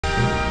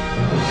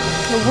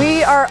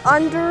We are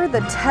under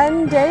the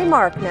 10-day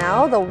mark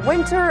now. The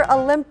Winter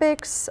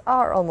Olympics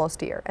are almost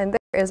here, and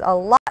there is a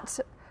lot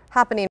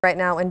happening right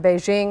now in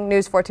Beijing.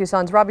 News 4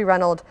 Tucson's Robbie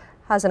Reynolds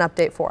has an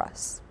update for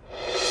us.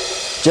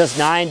 Just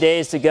 9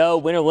 days to go.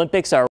 Winter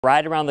Olympics are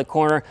right around the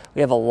corner.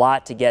 We have a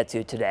lot to get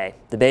to today.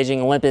 The Beijing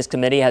Olympics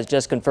Committee has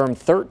just confirmed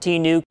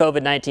 13 new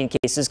COVID-19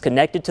 cases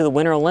connected to the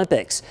Winter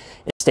Olympics.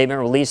 In a statement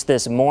released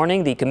this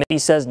morning, the committee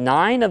says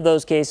 9 of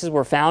those cases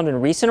were found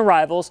in recent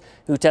arrivals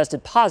who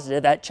tested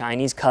positive at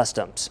Chinese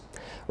customs.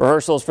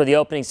 Rehearsals for the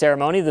opening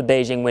ceremony of the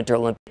Beijing Winter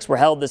Olympics were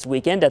held this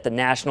weekend at the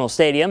National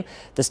Stadium.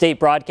 The state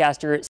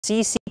broadcaster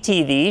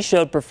CCTV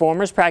showed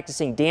performers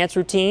practicing dance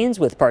routines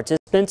with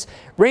participants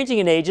ranging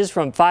in ages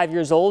from 5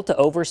 years old to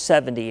over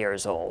 70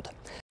 years old.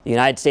 The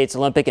United States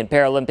Olympic and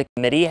Paralympic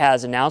Committee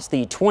has announced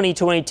the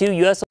 2022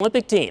 U.S.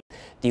 Olympic team.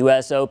 The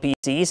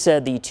USOPC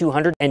said the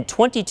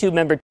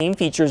 222-member team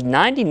features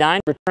 99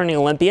 returning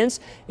Olympians,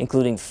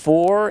 including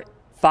 4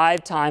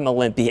 5-time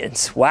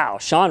Olympians. Wow.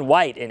 Shaun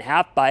White in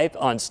halfpipe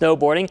on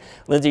snowboarding,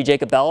 Lindsay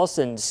Jacobellis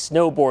in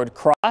snowboard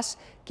cross,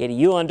 Katie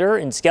Eulander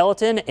in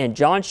skeleton, and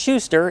John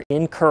Schuster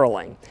in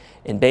curling.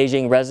 In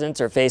Beijing, residents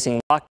are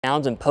facing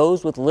lockdowns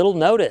imposed with little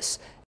notice.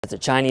 As the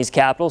Chinese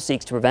capital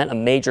seeks to prevent a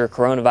major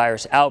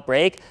coronavirus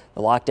outbreak,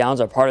 the lockdowns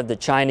are part of the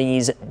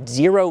Chinese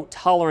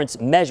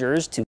zero-tolerance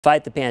measures to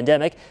fight the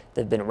pandemic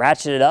that have been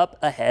ratcheted up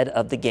ahead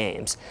of the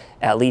games.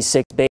 At least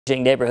 6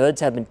 Beijing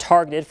neighborhoods have been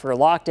targeted for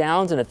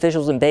lockdowns, and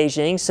officials in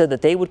Beijing said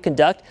that they would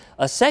conduct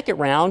a second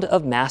round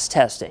of mass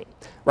testing.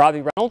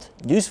 Robbie Reynolds,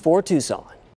 News 4 Tucson.